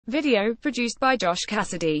Video, produced by Josh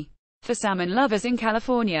Cassidy. For salmon lovers in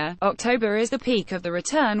California, October is the peak of the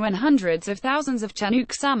return when hundreds of thousands of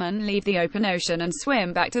Chinook salmon leave the open ocean and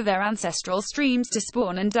swim back to their ancestral streams to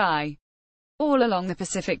spawn and die. All along the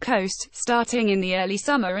Pacific coast, starting in the early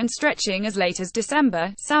summer and stretching as late as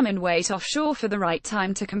December, salmon wait offshore for the right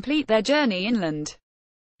time to complete their journey inland.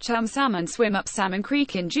 Chum salmon swim up Salmon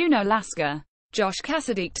Creek in Juneau, Alaska. Josh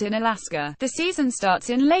Cassidy. In Alaska, the season starts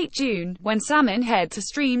in late June, when salmon head to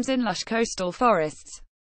streams in lush coastal forests.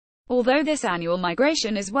 Although this annual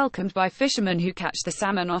migration is welcomed by fishermen who catch the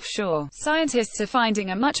salmon offshore, scientists are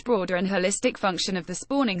finding a much broader and holistic function of the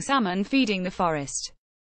spawning salmon feeding the forest.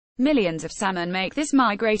 Millions of salmon make this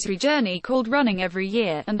migratory journey called running every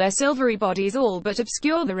year, and their silvery bodies all but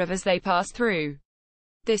obscure the rivers they pass through.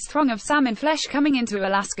 This throng of salmon flesh coming into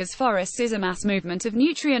Alaska's forests is a mass movement of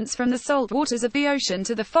nutrients from the salt waters of the ocean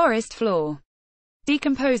to the forest floor.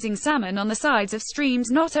 Decomposing salmon on the sides of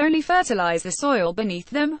streams not only fertilize the soil beneath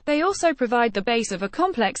them, they also provide the base of a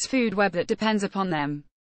complex food web that depends upon them.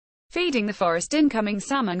 Feeding the forest, incoming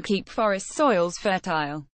salmon keep forest soils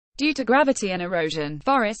fertile. Due to gravity and erosion,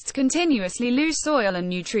 forests continuously lose soil and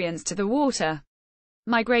nutrients to the water.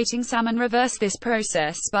 Migrating salmon reverse this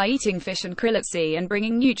process by eating fish and krill at sea and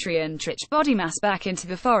bringing nutrient-rich body mass back into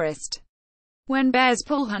the forest. When bears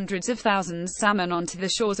pull hundreds of thousands of salmon onto the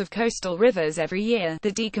shores of coastal rivers every year,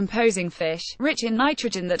 the decomposing fish, rich in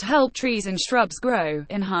nitrogen that help trees and shrubs grow,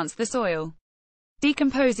 enhance the soil.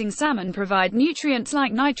 Decomposing salmon provide nutrients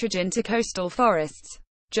like nitrogen to coastal forests.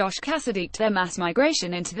 Josh Cassidy. Their mass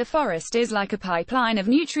migration into the forest is like a pipeline of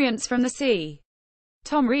nutrients from the sea.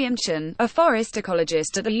 Tom Riemchen, a forest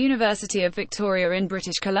ecologist at the University of Victoria in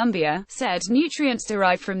British Columbia, said nutrients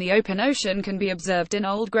derived from the open ocean can be observed in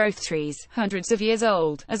old-growth trees, hundreds of years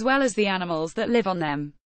old, as well as the animals that live on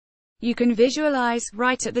them. You can visualize,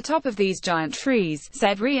 right at the top of these giant trees,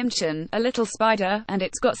 said Riemchen, a little spider, and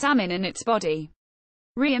it's got salmon in its body.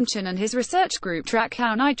 Riemchen and his research group track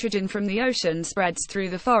how nitrogen from the ocean spreads through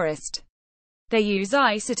the forest. They use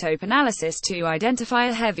isotope analysis to identify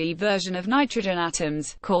a heavy version of nitrogen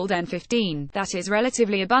atoms, called N15, that is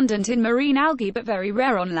relatively abundant in marine algae but very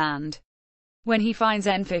rare on land. When he finds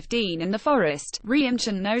N15 in the forest,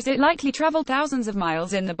 Riemchen knows it likely traveled thousands of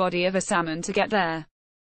miles in the body of a salmon to get there.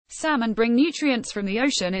 Salmon bring nutrients from the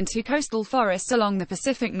ocean into coastal forests along the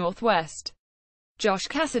Pacific Northwest. Josh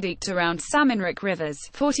Cassidy. Around salmon-rich rivers,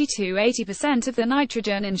 40–80% of the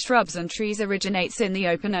nitrogen in shrubs and trees originates in the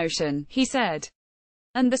open ocean, he said.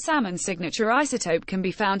 And the salmon's signature isotope can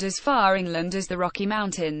be found as far inland as the Rocky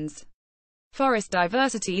Mountains. Forest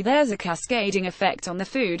diversity. There's a cascading effect on the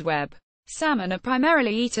food web. Salmon are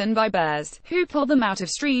primarily eaten by bears, who pull them out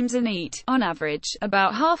of streams and eat, on average,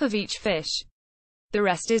 about half of each fish. The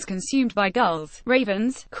rest is consumed by gulls,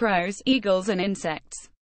 ravens, crows, eagles and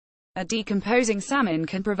insects. A decomposing salmon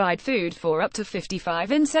can provide food for up to 55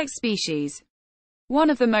 insect species. One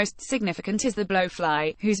of the most significant is the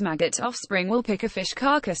blowfly, whose maggot offspring will pick a fish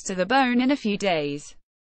carcass to the bone in a few days.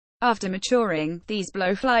 After maturing, these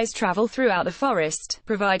blowflies travel throughout the forest,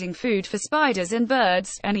 providing food for spiders and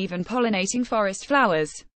birds, and even pollinating forest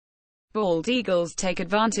flowers. Bald eagles take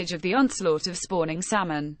advantage of the onslaught of spawning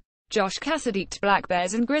salmon. Josh Cassidy. Black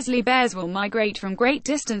bears and grizzly bears will migrate from great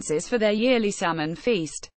distances for their yearly salmon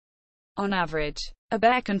feast. On average, a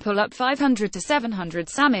bear can pull up 500 to 700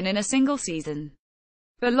 salmon in a single season.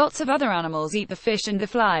 But lots of other animals eat the fish and the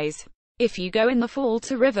flies. If you go in the fall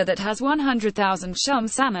to a river that has 100,000 chum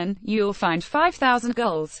salmon, you'll find 5,000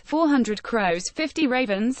 gulls, 400 crows, 50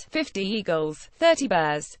 ravens, 50 eagles, 30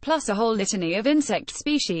 bears, plus a whole litany of insect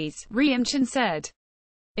species, Riemchen said.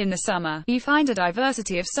 In the summer, you find a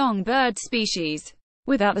diversity of songbird species.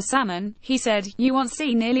 Without the salmon, he said, you won't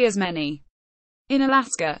see nearly as many. In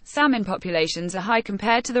Alaska, salmon populations are high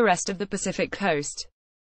compared to the rest of the Pacific coast.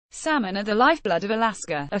 Salmon are the lifeblood of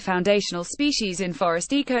Alaska, a foundational species in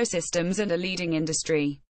forest ecosystems and a leading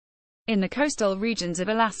industry. In the coastal regions of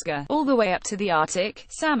Alaska, all the way up to the Arctic,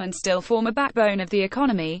 salmon still form a backbone of the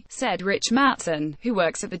economy, said Rich Matson, who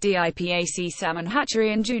works at the DIPAC salmon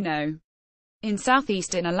hatchery in Juneau. In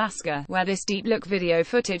southeastern Alaska, where this deep look video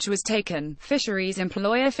footage was taken, fisheries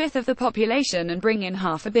employ a fifth of the population and bring in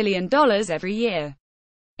 $500 million every year.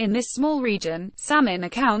 In this small region, salmon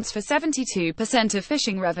accounts for 72% of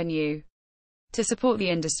fishing revenue. To support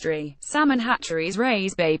the industry, salmon hatcheries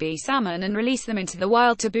raise baby salmon and release them into the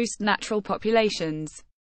wild to boost natural populations.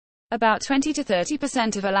 About 20 to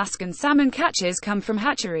 30% of Alaskan salmon catches come from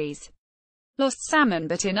hatcheries. Lost salmon.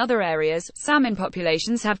 But in other areas, salmon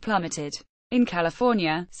populations have plummeted. In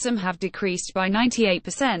California, some have decreased by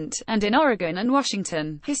 98%, and in Oregon and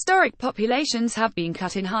Washington, historic populations have been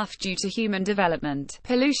cut in half due to human development,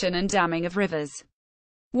 pollution and damming of rivers.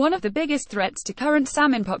 One of the biggest threats to current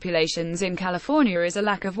salmon populations in California is a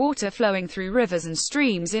lack of water flowing through rivers and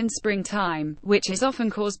streams in springtime, which is often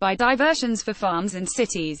caused by diversions for farms in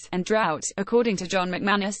cities, and drought, according to John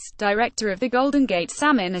McManus, director of the Golden Gate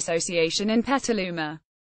Salmon Association in Petaluma.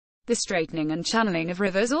 The straightening and channeling of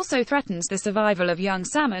rivers also threatens the survival of young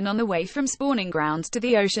salmon on the way from spawning grounds to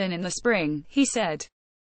the ocean in the spring, he said.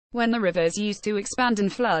 When the rivers used to expand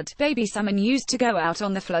and flood, baby salmon used to go out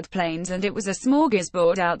on the floodplains and it was a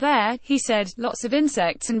smorgasbord out there, he said, lots of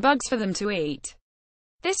insects and bugs for them to eat.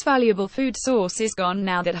 This valuable food source is gone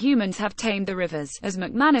now that humans have tamed the rivers, as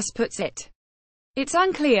McManus puts it. It's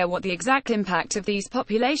unclear what the exact impact of these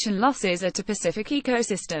population losses are to Pacific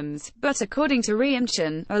ecosystems, but according to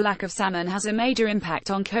Riemchen, a lack of salmon has a major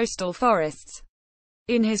impact on coastal forests.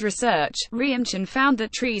 In his research, Riemchen found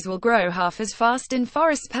that trees will grow half as fast in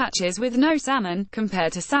forest patches with no salmon,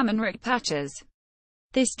 compared to salmon-rich patches.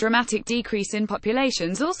 This dramatic decrease in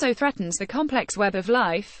populations also threatens the complex web of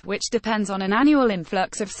life, which depends on an annual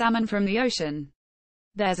influx of salmon from the ocean.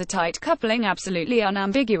 There's a tight coupling, absolutely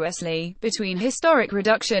unambiguously, between historic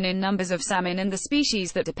reduction in numbers of salmon and the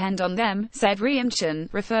species that depend on them, said Riemchen,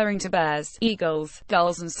 referring to bears, eagles,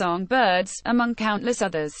 gulls and songbirds, among countless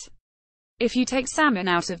others. If you take salmon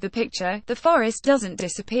out of the picture, the forest doesn't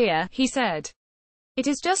disappear, he said. It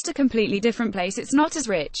is just a completely different place, it's not as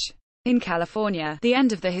rich. In California, the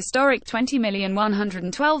end of the historic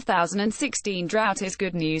 20,112,016 drought is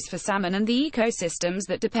good news for salmon and the ecosystems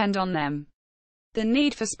that depend on them. The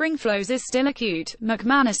need for spring flows is still acute,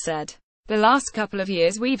 McManus said. The last couple of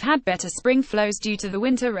years we've had better spring flows due to the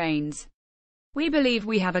winter rains. We believe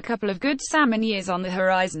we have a couple of good salmon years on the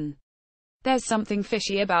horizon. There's something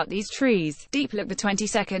fishy about these trees. Deep Look, the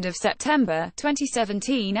 22nd of September,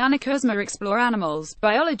 2017. Anna Kuzma, Explore Animals,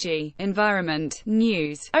 Biology, Environment,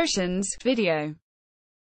 News, Oceans, video.